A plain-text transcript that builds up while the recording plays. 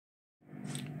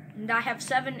And I have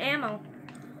 7 ammo.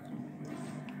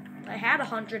 I had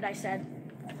 100, I said.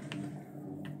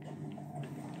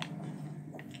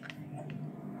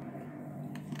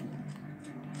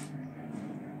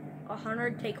 A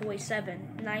 100, take away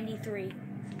 7. 93.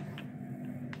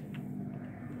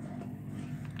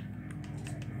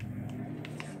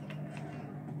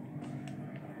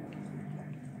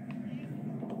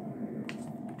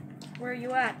 Where are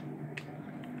you at?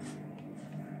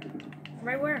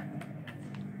 Right where?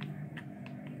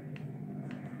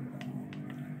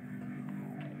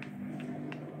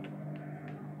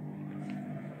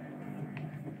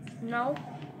 No,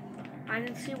 I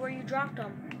didn't see where you dropped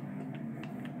them.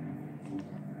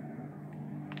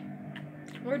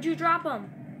 Where'd you drop them?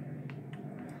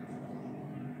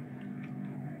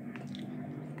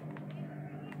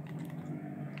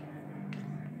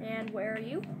 And where are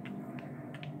you?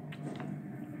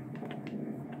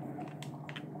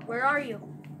 Where are you?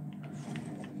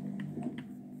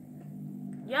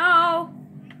 Yo!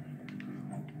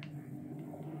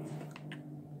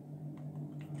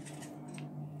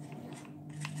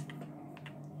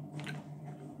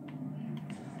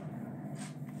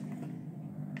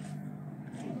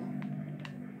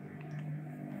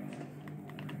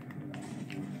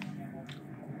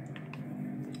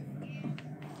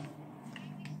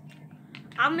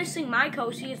 I'm missing my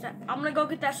cozy. I'm gonna go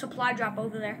get that supply drop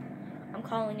over there. I'm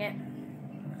calling it.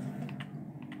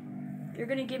 You're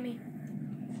gonna give me.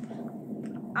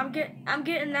 I'm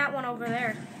getting that one over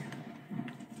there.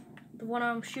 The one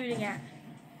I'm shooting at.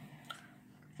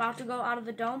 About to go out of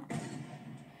the dome.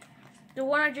 The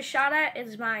one I just shot at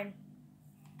is mine.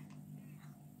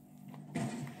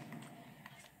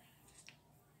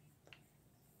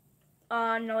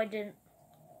 No, I didn't.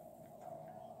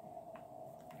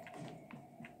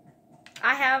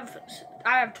 I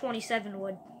have 27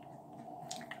 wood.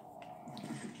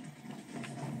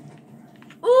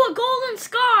 Ooh, a golden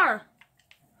scar!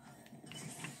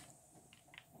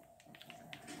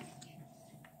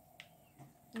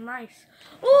 Nice.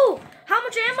 Ooh, how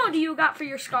much ammo do you got for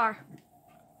your scar?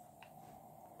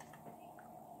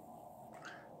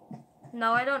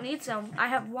 No, I don't need some. I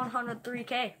have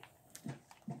 103K.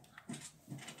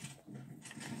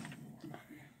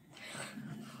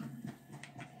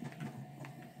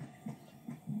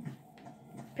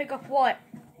 Pick up what?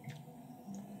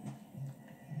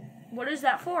 What is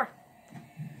that for?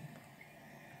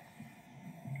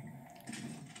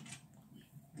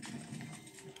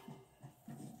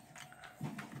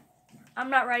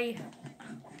 I'm not ready.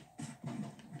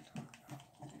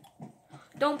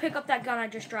 Don't pick up that gun I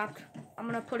just dropped. I'm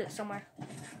gonna put it somewhere.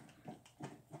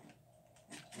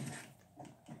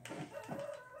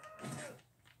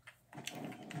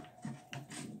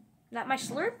 Is that my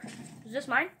slurp? Is this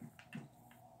mine?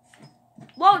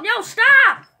 Whoa, no,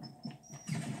 stop!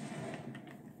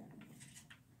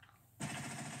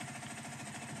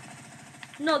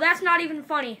 No, that's not even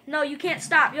funny. No, you can't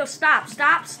stop. Yo, stop,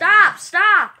 stop, stop,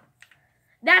 stop!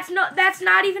 That's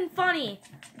not even funny.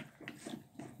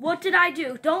 What did I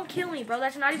do? Don't kill me, bro.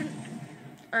 That's not even...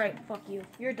 Alright, fuck you.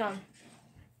 You're done.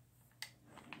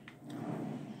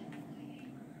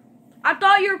 I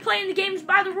thought you were playing the games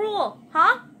by the rule,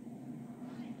 huh?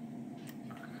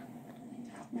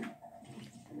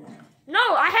 No,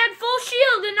 I had full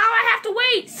shield and now I have to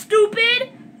wait,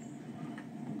 stupid!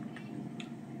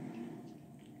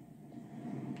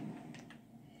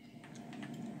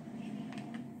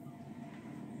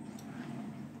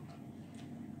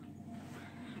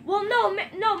 Well,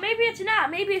 no, maybe it's not.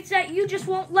 Maybe it's that you just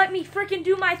won't let me freaking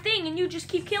do my thing and you just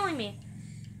keep killing me.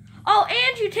 Oh,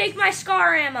 and you take my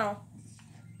scar ammo.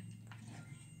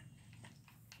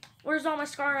 Where's all my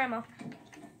scar ammo?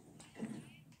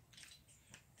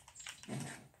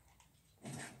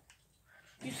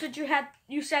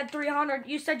 You said 300.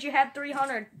 You said you had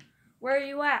 300. Where are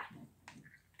you at?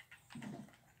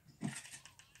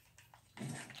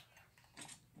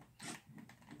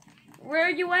 Where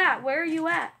are you at? Where are you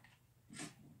at?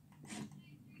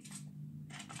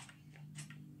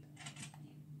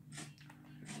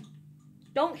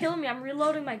 Don't kill me. I'm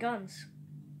reloading my guns.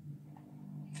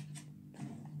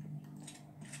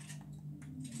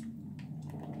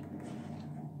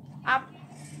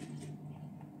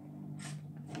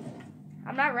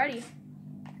 I'm not ready.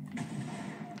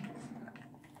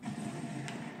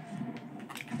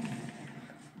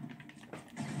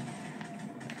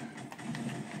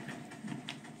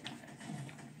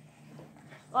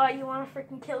 Oh, you want to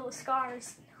freaking kill the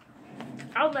scars?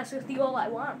 I'll mess with you all I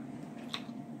want.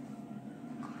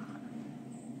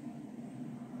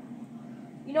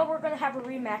 You know we're gonna have a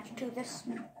rematch to this.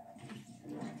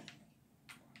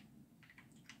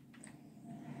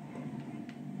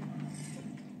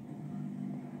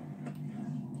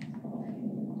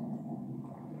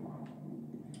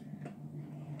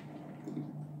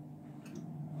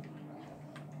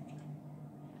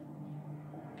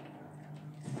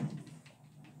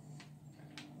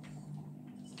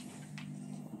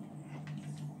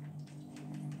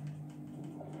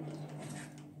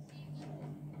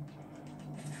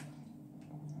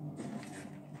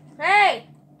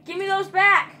 those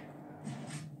back.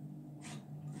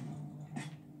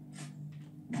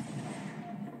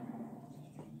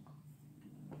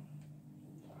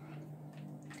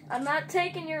 I'm not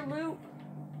taking your loot.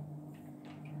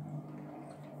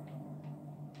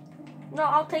 No,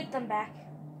 I'll take them back.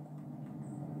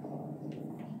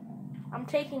 I'm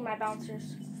taking my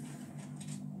bouncers.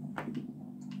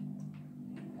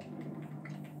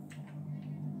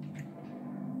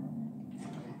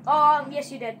 Oh,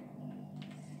 yes you did.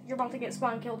 You're about to get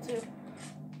spawn killed too.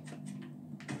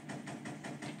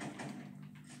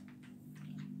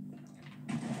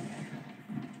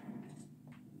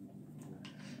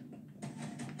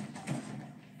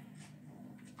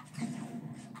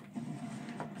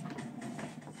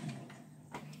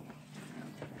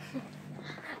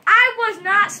 I was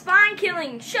not spawn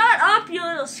killing. Shut up, you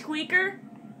little squeaker.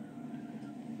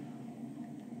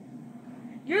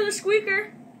 You're the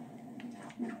squeaker.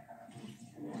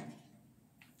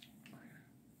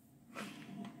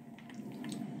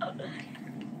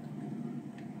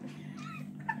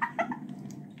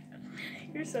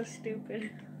 You're so stupid.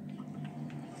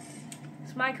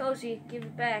 It's my cozy. Give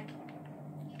it back.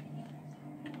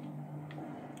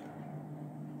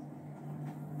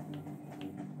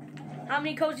 How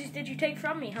many cozies did you take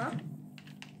from me, huh?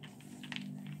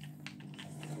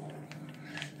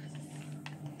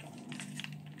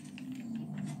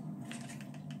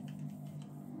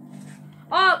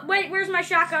 Oh, wait, where's my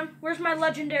shotgun? Where's my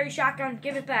legendary shotgun?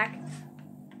 Give it back.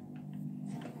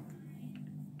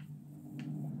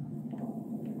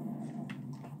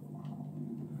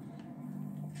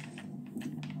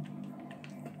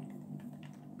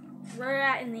 Where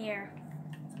at in the air?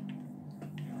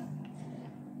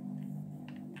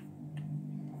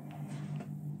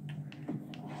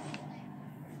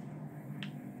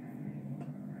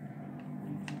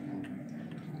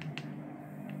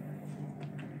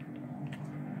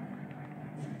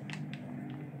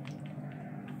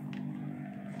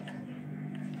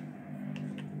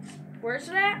 Where's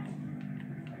it at?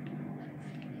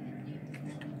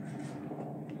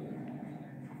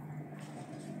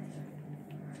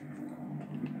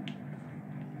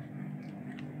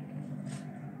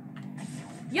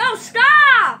 Yo,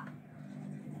 stop!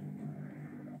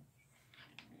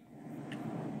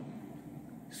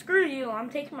 Screw you, I'm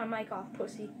taking my mic off,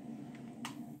 pussy.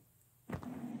 I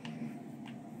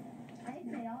can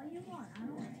say all you want, I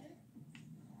don't care.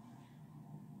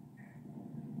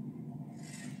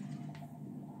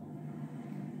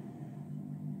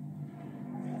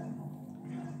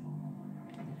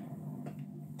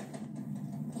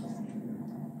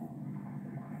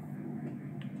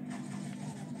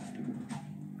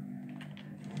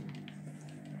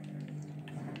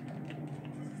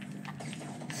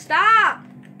 Stop!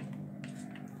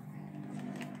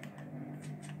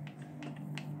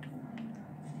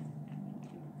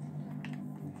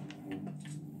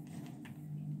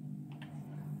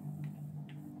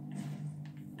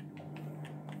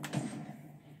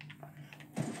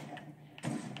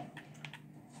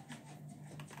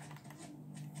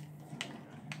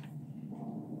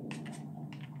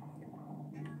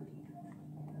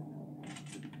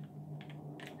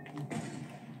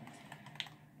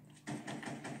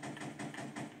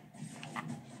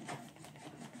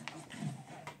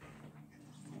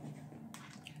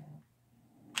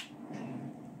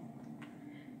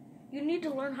 You need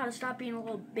to learn how to stop being a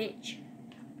little bitch.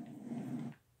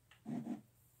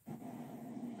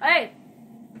 Hey!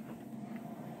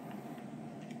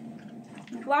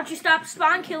 Why don't you stop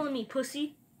spawn killing me,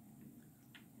 pussy?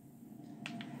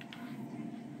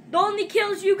 The only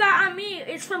kills you got on me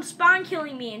is from spawn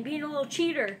killing me and being a little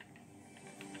cheater.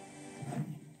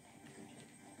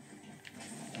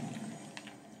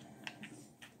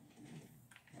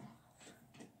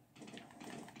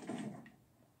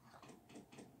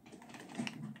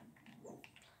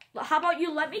 How about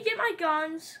you let me get my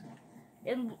guns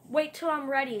and wait till I'm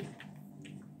ready?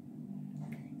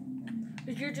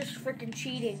 Because you're just freaking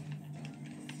cheating.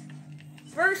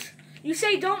 First, you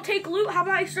say don't take loot. How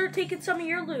about I start taking some of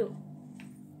your loot?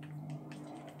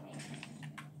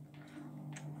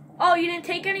 Oh, you didn't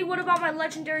take any? What about my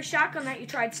legendary shotgun that you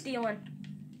tried stealing?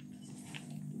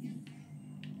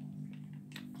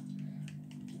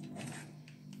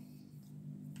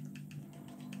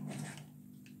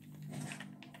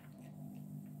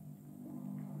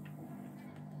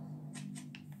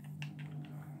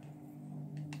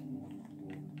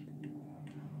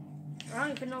 I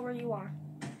don't even know where you are.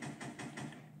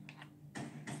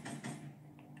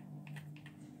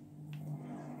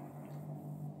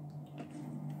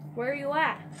 Where are you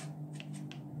at?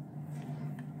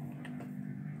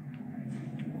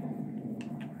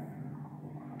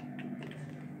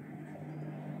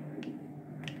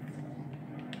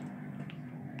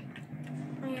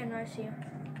 know, I see you.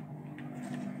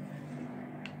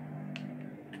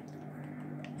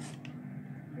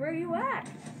 Where are you at?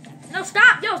 No,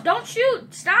 stop! Yo, don't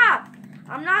shoot! Stop!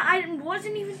 I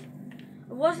wasn't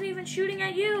even shooting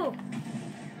at you.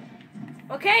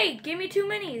 Okay, give me 2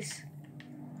 minis.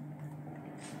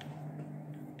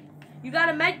 You got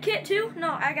a med kit too?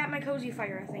 No, I got my cozy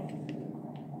fire, I think.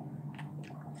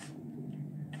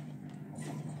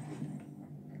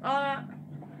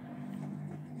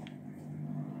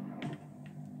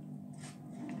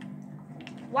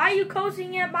 Why are you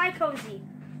cozying at my cozy?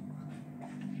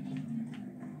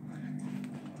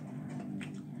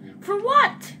 For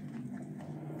what?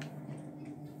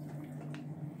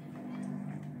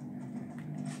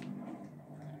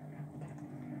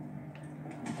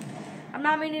 I'm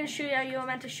not meaning to shoot at you, I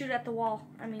meant to shoot at the wall.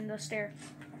 I mean the stair.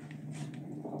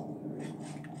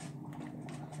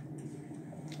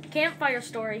 Campfire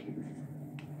story.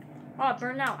 Oh, it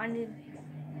burned out. I need...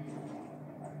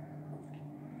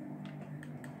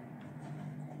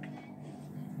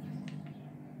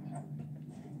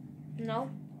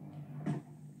 No.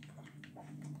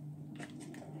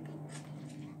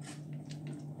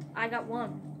 I got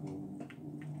one.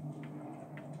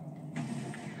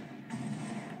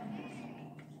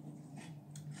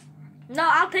 No,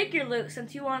 I'll take your loot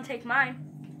since you want to take mine.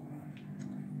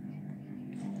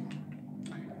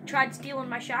 Tried stealing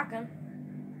my shotgun.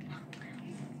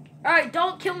 Alright,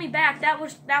 don't kill me back. That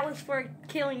was for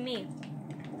killing me.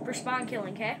 For spawn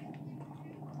killing, okay?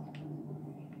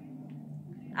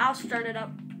 I'll start it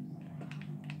up.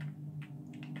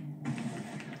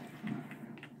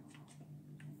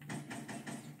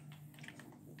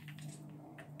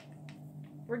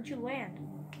 Where'd you land?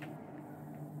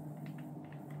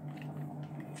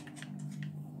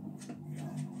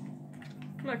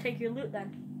 I'm gonna take your loot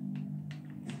then.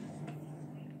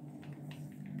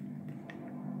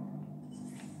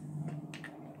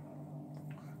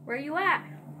 Where are you at?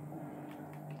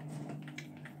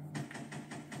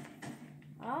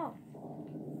 Oh.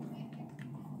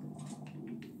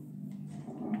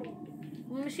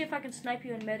 Let me see if I can snipe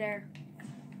you in midair.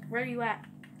 Where are you at?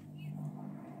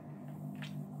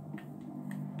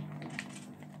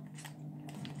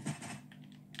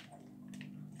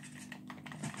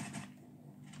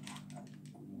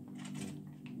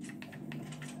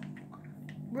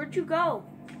 Where'd you go?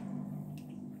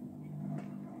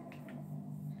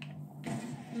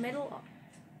 Middle,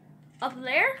 up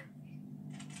there?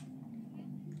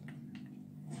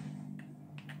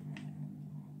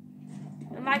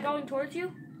 Am I going towards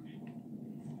you?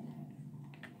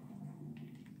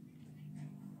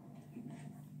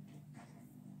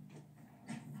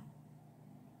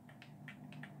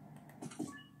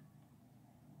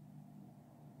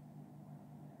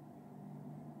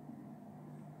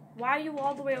 Why are you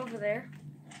all the way over there?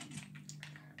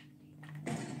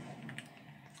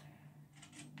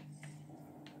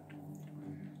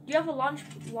 Do you have a launch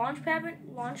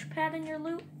pad in your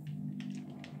loot?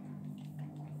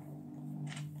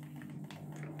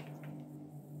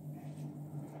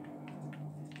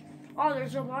 Oh,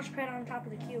 there's a launch pad on top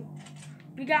of the cube.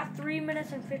 We got 3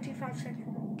 minutes and 55 seconds.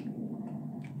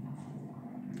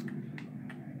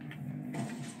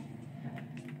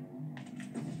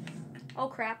 Oh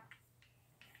crap.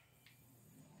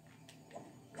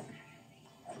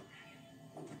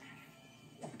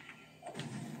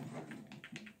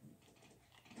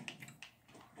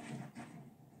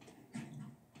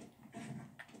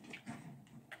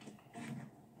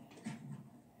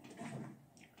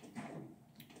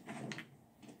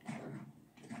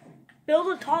 Build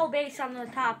a tall base on the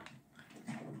top.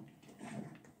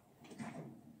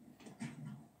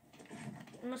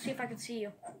 I'm gonna see if I can see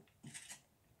you.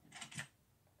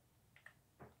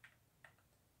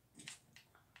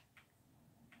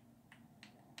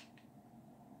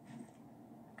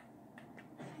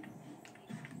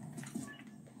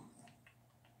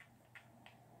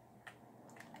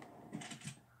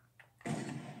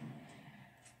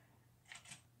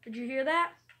 Did you hear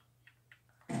that?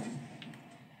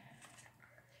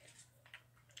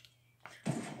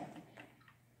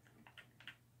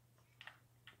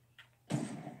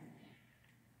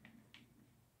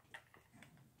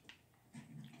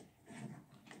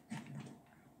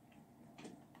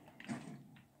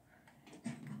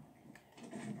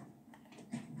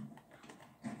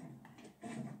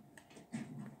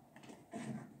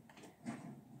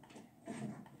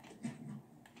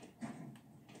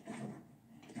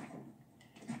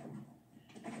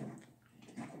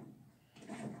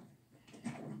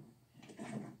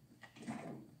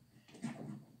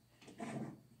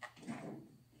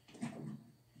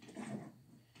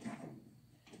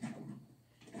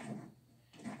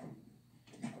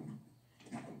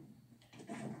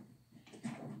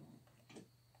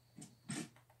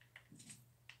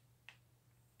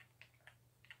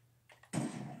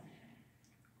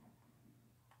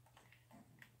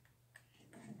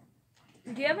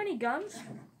 Do you have any guns?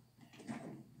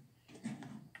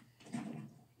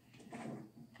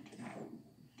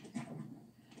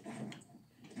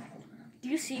 Do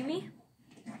you see me?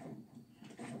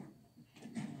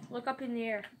 Look up in the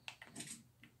air.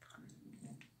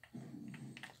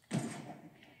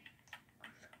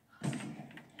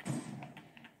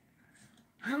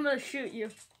 I'm gonna shoot you.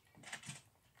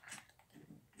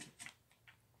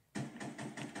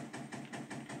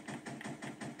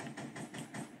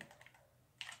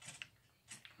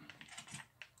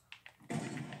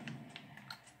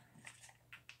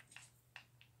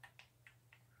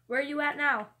 Where are you at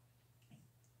now?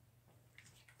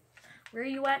 Where are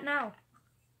you at now?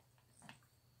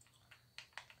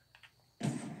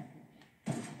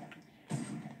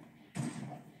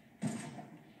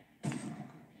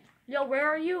 Yo, where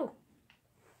are you?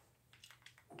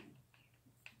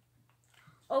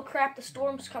 Oh crap, the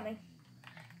storm's coming.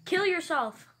 Kill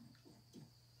yourself.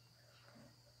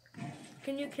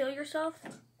 Can you kill yourself?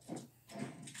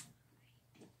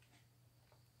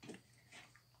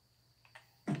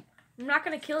 I'm not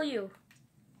gonna kill you.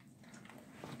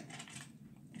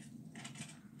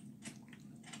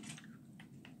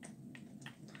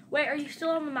 Wait, are you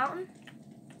still on the mountain?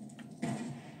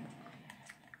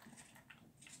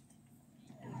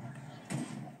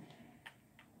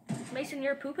 Mason,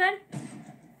 you're a poop head?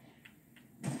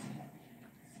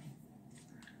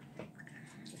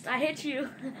 I hit you.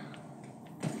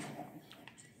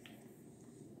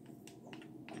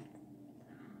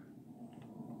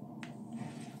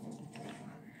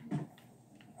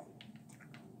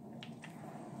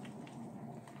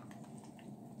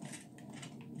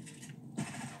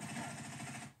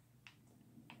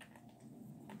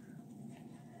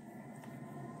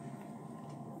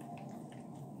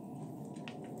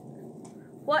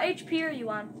 What HP are you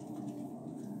on?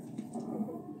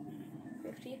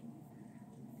 50.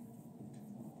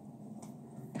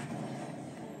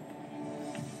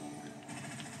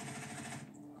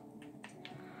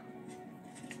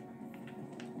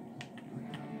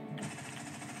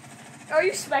 Are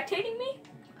you spectating me?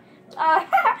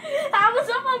 I was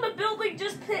up on the building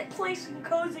just placing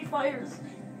cozy fires.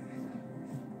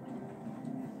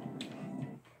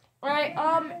 Alright,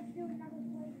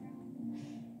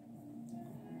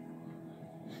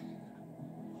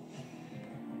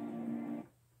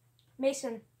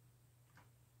 Mason.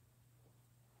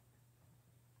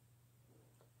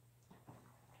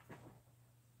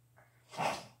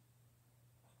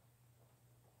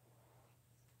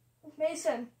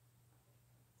 Mason.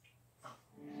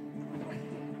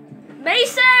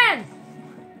 Mason!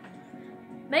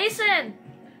 Mason!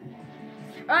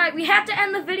 Alright, we have to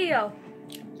end the video.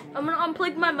 I'm gonna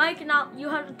unplug my mic and now you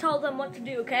have to tell them what to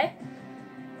do, okay?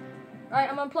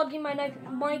 Alright, I'm unplugging my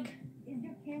mic. Is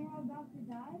your camera about to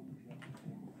die?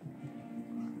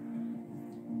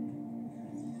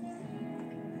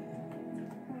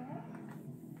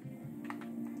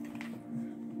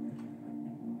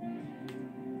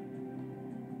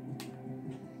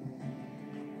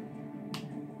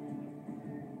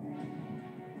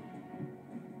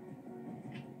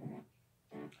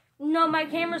 No, my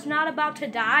camera's not about to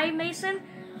die, Mason.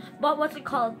 But what's it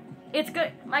called? It's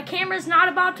good. My camera's not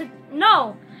about to.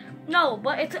 No,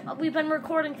 but we've been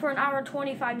recording for an hour and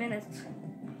 25 minutes.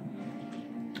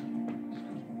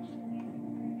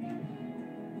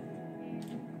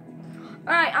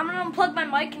 All right, I'm gonna unplug my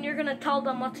mic and you're gonna tell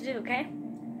them what to do, okay?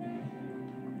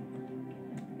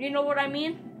 You know what I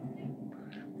mean?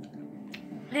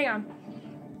 Hang on.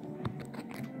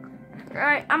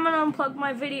 Alright, I'm gonna unplug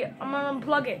my video. I'm gonna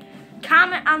unplug it.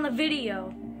 Comment on the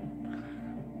video.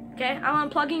 Okay, I'm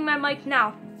unplugging my mic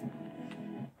now.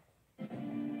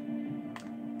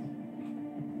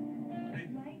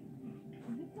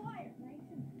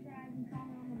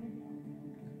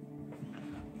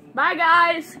 Bye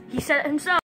guys. He said it himself.